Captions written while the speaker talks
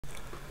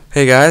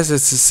Hey guys,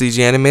 this is CG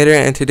Animator,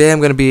 and today I'm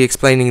going to be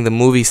explaining the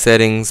movie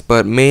settings,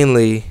 but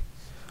mainly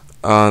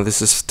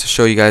this is to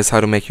show you guys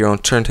how to make your own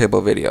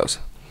turntable videos.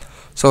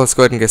 So let's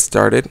go ahead and get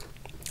started.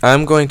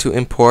 I'm going to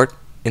import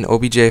an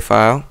OBJ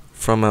file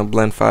from a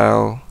blend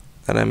file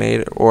that I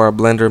made, or a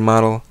Blender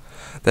model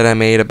that I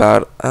made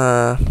about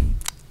 8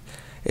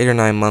 or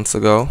 9 months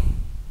ago.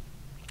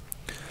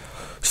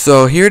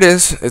 So here it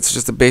is. It's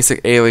just a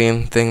basic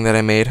alien thing that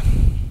I made.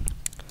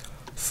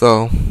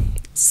 So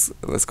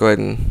let's go ahead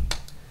and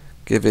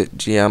give it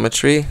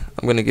geometry.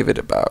 I'm going to give it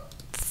about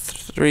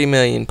 3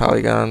 million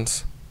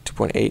polygons,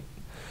 2.8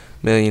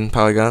 million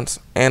polygons,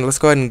 and let's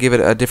go ahead and give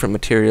it a different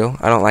material.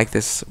 I don't like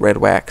this red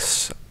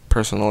wax.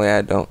 Personally,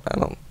 I don't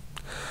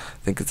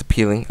think it's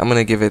appealing. I'm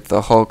going to give it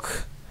the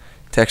Hulk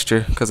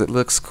texture because it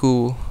looks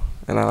cool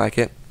and I like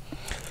it.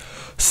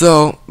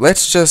 So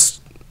let's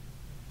just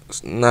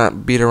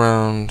not beat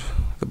around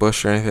the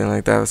bush or anything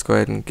like that. Let's go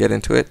ahead and get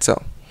into it.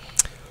 So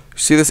you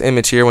see this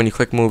image here when you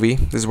click movie.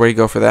 This is where you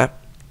go for that.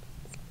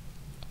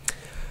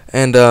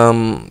 And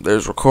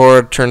there's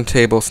record,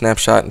 turntable,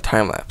 snapshot, and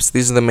time-lapse.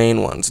 These are the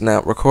main ones.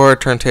 Now,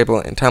 record, turntable,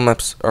 and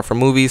time-lapse are for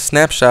movies.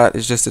 Snapshot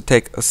is just to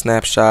take a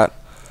snapshot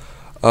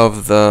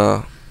of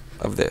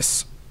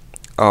this.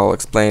 I'll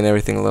explain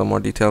everything a little more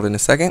detailed in a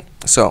second.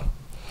 So,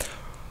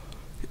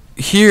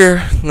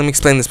 here, let me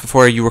explain this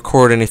before you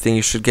record anything.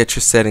 You should get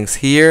your settings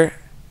here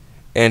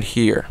and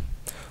here.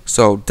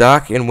 So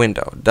dock and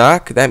window.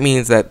 Dock, that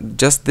means that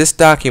just this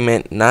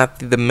document, not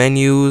the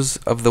menus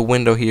of the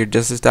window here,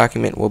 just this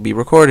document will be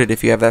recorded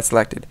if you have that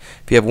selected.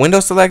 If you have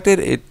window selected,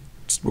 it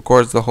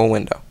records the whole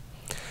window.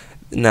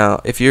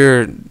 Now, if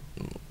you're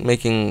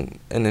making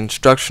an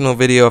instructional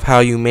video of how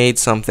you made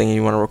something and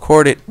you want to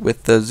record it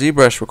with the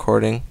ZBrush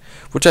recording,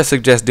 which I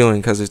suggest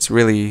doing because it's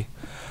really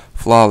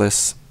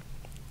flawless,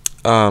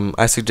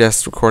 I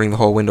suggest recording the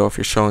whole window if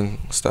you're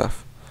showing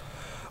stuff.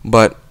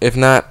 But if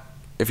not,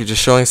 if you're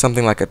just showing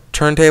something like a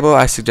turntable,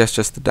 I suggest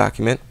just the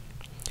document.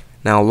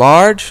 Now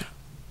large,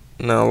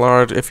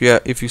 if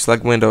you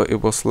select window, it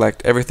will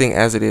select everything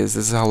as it is.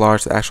 This is how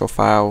large the actual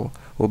file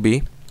will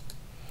be.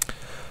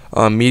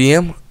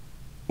 Medium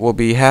will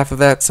be half of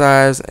that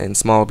size, and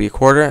small will be a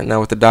quarter.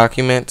 Now with the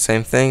document,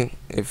 same thing.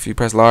 If you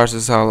press large,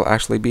 this is how it will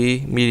actually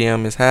be.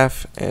 Medium is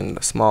half,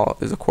 and small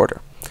is a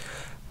quarter.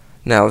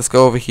 Now let's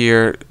go over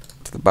here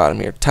to the bottom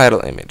here.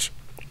 Title image.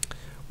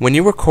 When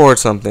you record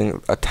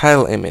something, a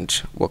title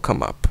image will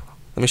come up.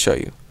 Let me show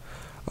you.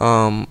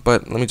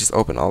 But let me just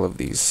open all of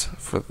these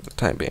for the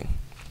time being.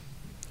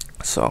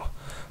 So,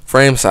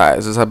 frame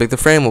size is how big the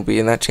frame will be,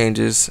 and that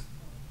changes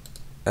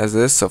as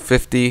this. So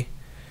 50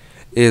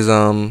 is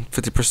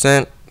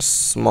 50%,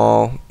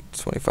 small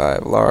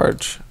 25,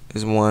 large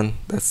is 1.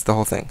 That's the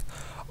whole thing.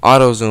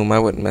 Auto zoom, I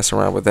wouldn't mess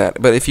around with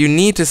that. But if you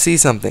need to see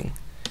something,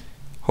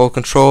 hold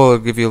control,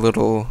 it'll give you a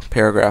little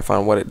paragraph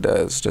on what it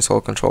does. Just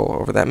hold control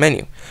over that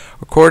menu.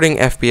 Recording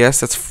FPS,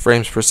 that's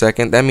frames per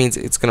second. That means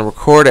it's going to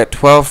record at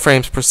 12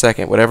 frames per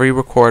second. Whatever you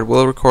record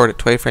will record at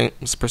 20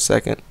 frames per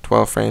second,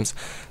 12 frames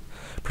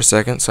per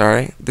second,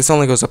 sorry. This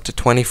only goes up to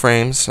 20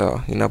 frames,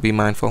 so be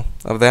mindful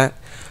of that.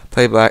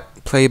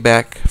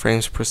 Playback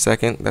frames per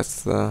second,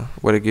 that's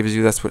what it gives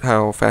you. That's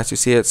how fast you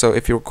see it. So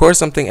if you record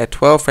something at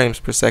 12 frames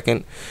per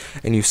second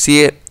and you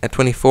see it at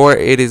 24,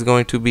 it is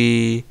going to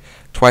be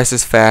twice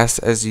as fast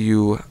as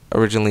you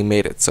originally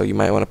made it. So you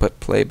might want to put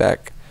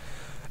playback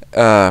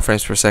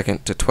frames per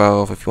second to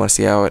 12 if you want to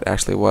see how it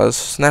actually was.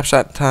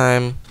 Snapshot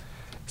time.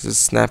 This is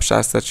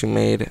snapshots that you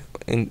made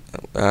in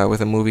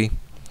with a movie.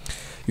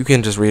 You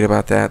can just read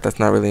about that. That's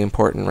not really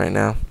important right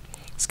now.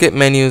 Skip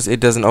menus. It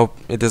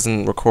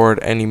doesn't record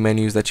any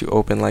menus that you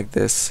open like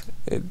this.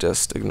 It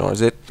just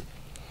ignores it.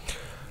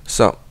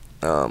 So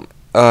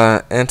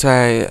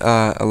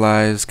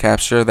anti-alias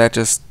capture, that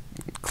just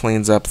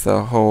cleans up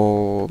the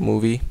whole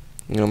movie,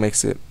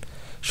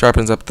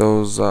 sharpens up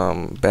those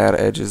bad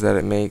edges that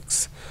it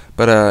makes,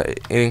 but it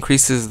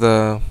increases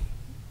the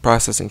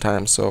processing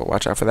time, so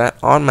watch out for that.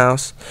 On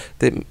mouse,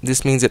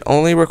 this means it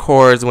only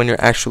records when you're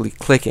actually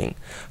clicking.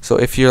 So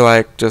if you're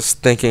like just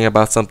thinking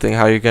about something,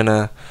 how you're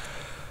gonna,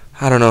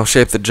 I don't know,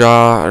 shape the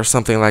jaw or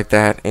something like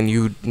that, and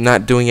you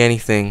not doing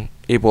anything,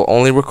 it will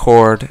only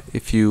record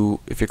if you're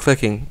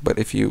clicking. But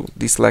if you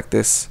deselect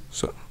this,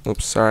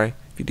 if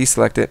you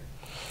deselect it,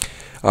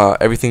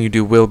 everything you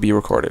do will be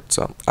recorded.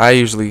 So I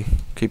usually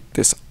keep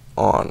this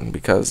on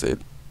because it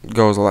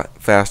goes a lot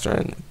faster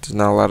and there's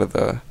not a lot of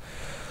the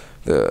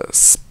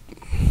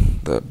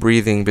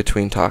breathing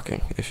between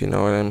talking, if you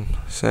know what I'm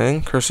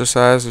saying. Cursor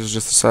size is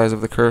just the size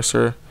of the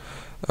cursor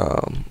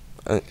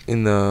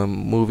in the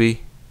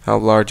movie, how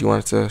large you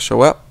want it to show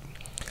up.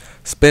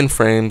 Spin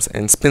frames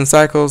and spin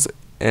cycles,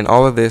 and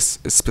all of this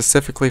is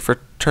specifically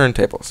for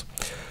turntables.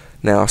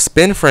 Now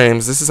spin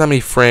frames, this is how many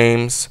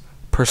frames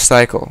per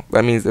cycle.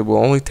 That means it will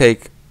only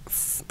take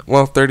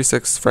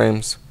 36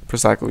 frames per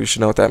cycle. You should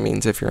know what that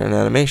means if you're in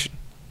animation.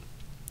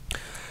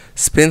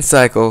 Spin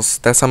cycles,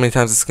 that's how many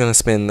times it's going to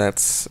spin.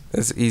 That's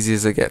as easy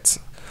as it gets.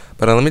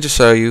 But let me just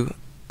show you.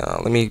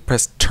 Let me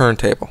press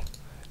turntable.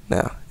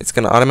 Now it's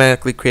going to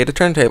automatically create a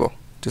turntable,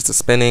 just a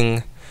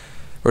spinning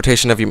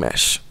rotation of your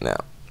mesh. Now,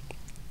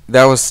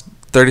 that was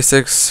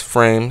 36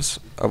 frames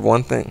of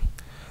one thing,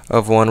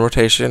 of one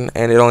rotation,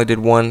 and it only did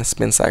one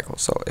spin cycle.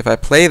 So if I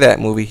play that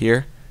movie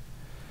here,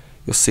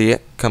 you'll see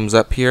it comes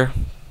up here.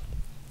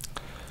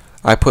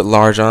 I put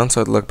large on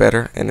so it look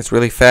better, and it's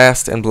really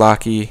fast and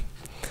blocky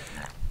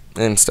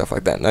and stuff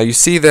like that. Now you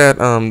see that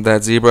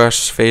that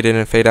ZBrush fade in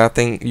and fade out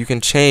thing. You can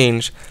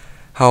change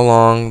how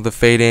long the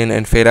fade in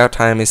and fade out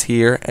time is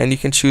here, and you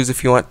can choose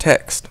if you want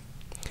text.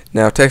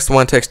 Now text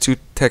 1, text 2,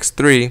 text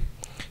 3.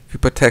 If you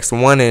put text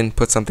 1 in,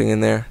 put something in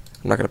there.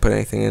 I'm not going to put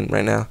anything in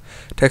right now.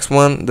 Text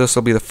 1, this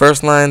will be the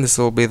first line, this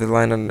will be the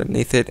line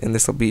underneath it, and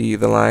this will be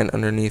the line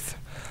underneath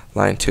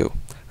line 2.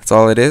 That's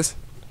all it is.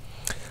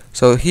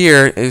 So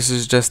here, this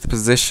is just the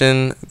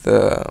position,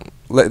 this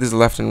is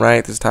left and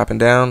right, this is top and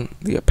down,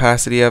 the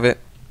opacity of it.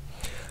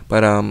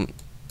 But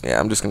yeah,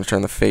 I'm just going to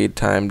turn the fade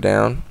time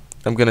down.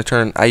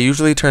 I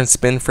usually turn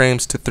spin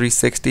frames to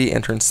 360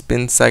 and turn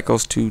spin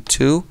cycles to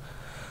 2,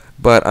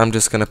 but I'm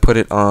just going to put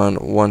it on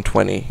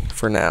 120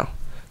 for now,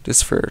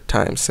 just for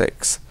time's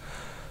sakes.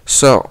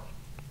 So,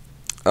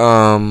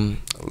 I'm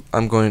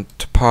going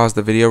to pause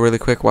the video really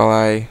quick while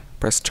I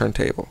press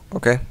turntable.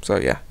 Okay, so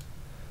yeah.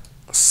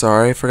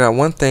 Sorry, I forgot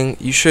one thing.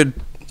 You should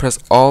press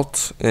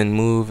Alt and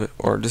move,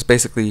 or just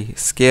basically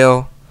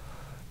scale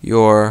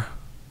your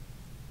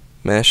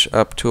mesh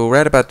up to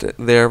right about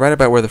there, right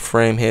about where the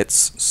frame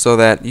hits, so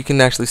that you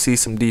can actually see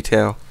some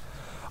detail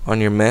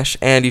on your mesh,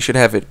 and you should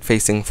have it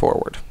facing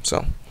forward.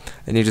 So,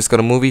 and you just go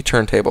to Movie,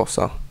 Turntable.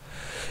 So,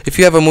 if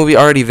you have a movie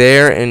already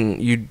there,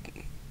 and you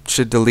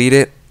should delete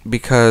it,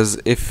 because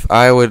if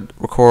I would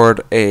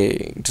record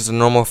just a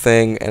normal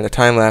thing and a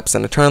time lapse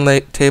and a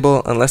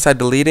turntable, unless I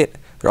delete it,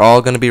 they're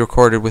all going to be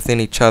recorded within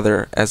each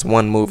other as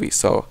one movie.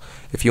 So,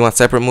 if you want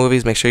separate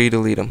movies, make sure you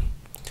delete them.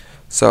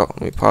 So,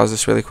 let me pause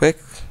this really quick,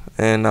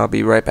 and I'll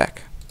be right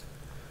back.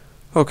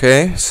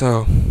 Okay,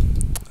 so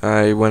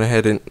I went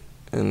ahead and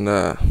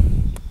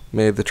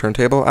made the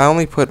turntable. I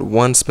only put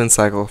one spin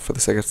cycle for the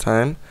sake of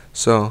time,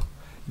 so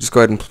just go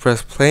ahead and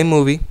press play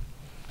movie,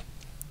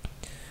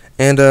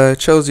 and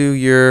it shows you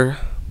your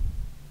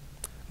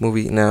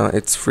movie. Now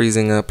it's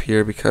freezing up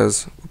here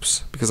because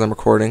I'm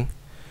recording,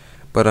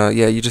 but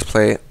yeah, you just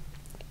play it.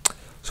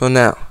 So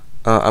now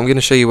I'm going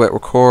to show you what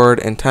record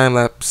and time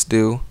lapse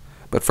do.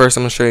 But first,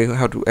 I'm going to show you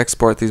how to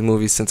export these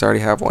movies, since I already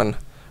have one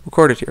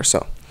recorded here.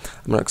 So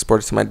I'm going to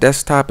export it to my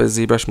desktop as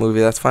ZBrush movie.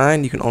 That's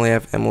fine. You can only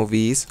have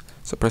MOVs.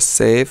 So press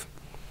save.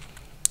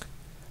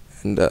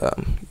 And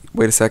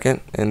wait a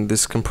second. And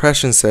this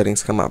compression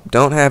settings come up.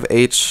 Don't have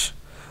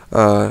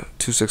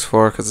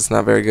H264 because it's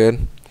not very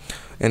good.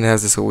 And it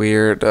has this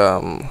weird,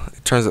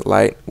 it turns it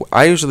light.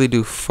 I usually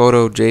do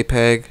photo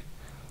JPEG,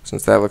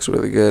 since that looks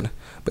really good.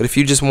 But if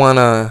you just want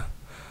a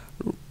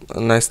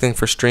nice thing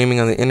for streaming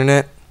on the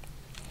internet,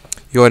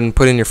 you go ahead and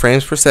put in your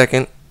frames per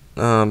second.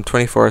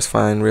 24 is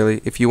fine, really.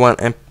 If you want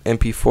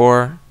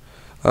MP4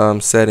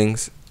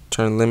 settings,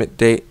 turn limit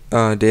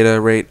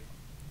data rate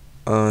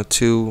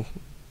to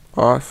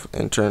off,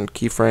 and turn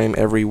keyframe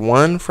every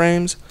 1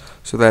 frames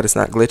so that it's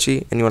not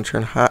glitchy. And you want to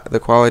turn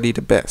the quality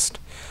to best.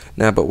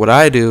 Now, but what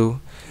I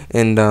do,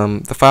 and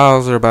the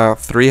files are about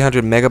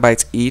 300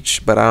 megabytes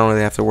each, but I don't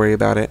really have to worry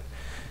about it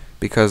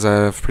because I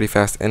have pretty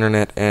fast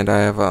internet, and I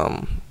have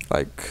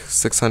like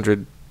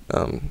 600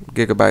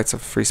 gigabytes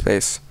of free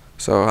space,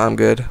 so I'm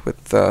good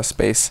with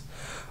space.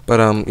 But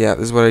yeah,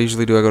 this is what I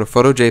usually do. I go to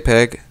photo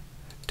JPEG,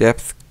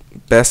 depth,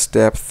 best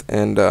depth,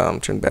 and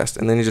turn best,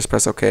 and then you just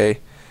press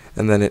OK,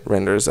 and then it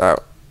renders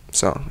out.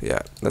 So yeah,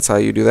 that's how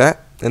you do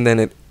that, and then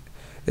it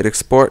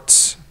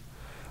exports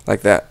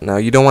like that. Now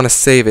you don't want to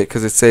save it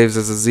because it saves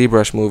as a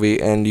ZBrush movie,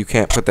 and you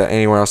can't put that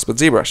anywhere else but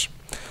ZBrush.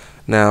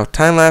 Now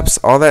time lapse,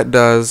 all that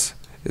does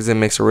is it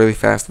makes a really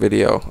fast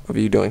video of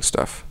you doing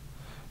stuff.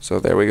 So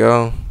there we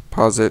go.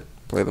 Pause it,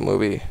 play the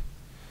movie.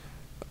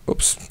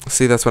 Oops.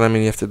 See, that's what I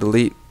mean. You have to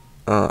delete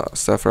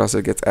stuff, or else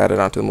it gets added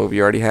onto the movie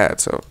you already had.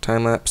 So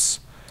time lapse,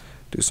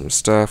 do some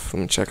stuff.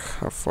 Let me check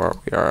how far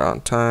we are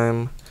on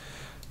time.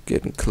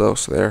 Getting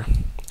close there.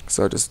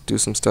 So just do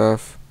some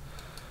stuff.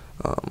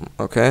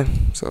 Okay.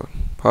 So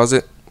pause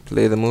it,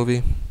 play the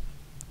movie.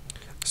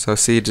 So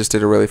see, it just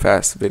did a really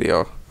fast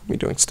video of me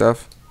doing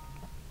stuff.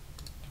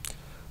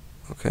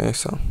 Okay.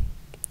 So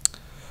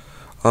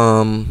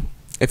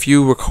if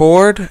you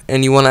record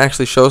and you want to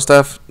actually show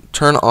stuff,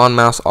 turn on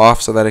mouse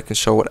off so that it can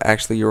show what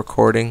actually you're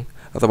recording.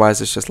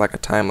 Otherwise, it's just like a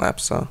time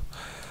lapse. So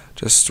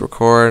just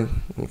record.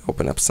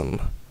 Open up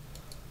some.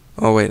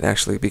 Oh wait,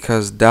 actually,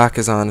 because dock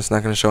is on, it's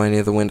not going to show any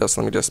of the windows.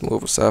 Let me just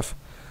move stuff.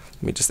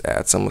 Let me just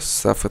add some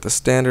stuff with the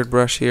standard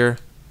brush here.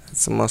 Add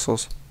some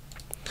muscles.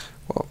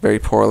 Well, very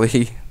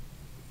poorly.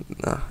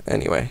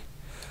 Anyway,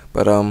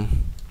 but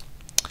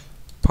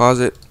pause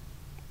it.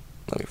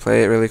 Let me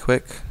play it really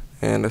quick.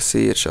 And let's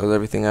see, it shows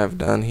everything I've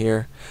done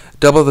here.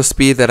 Double the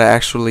speed that I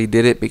actually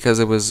did it, because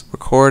it was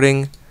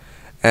recording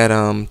at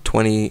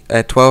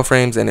 12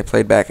 frames and it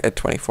played back at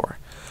 24.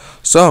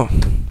 So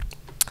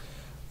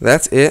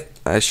that's it.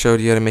 I showed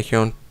you how to make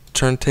your own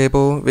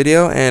turntable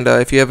video, and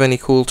if you have any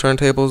cool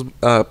turntables,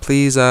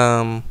 please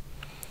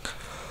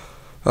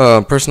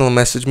personal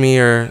message me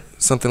or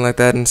something like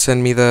that and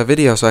send me the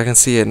video so I can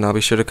see it, and I'll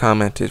be sure to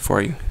comment it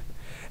for you.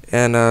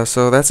 And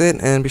so that's it,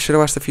 and be sure to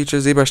watch the future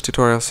ZBrush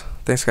tutorials.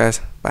 Thanks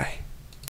guys, bye.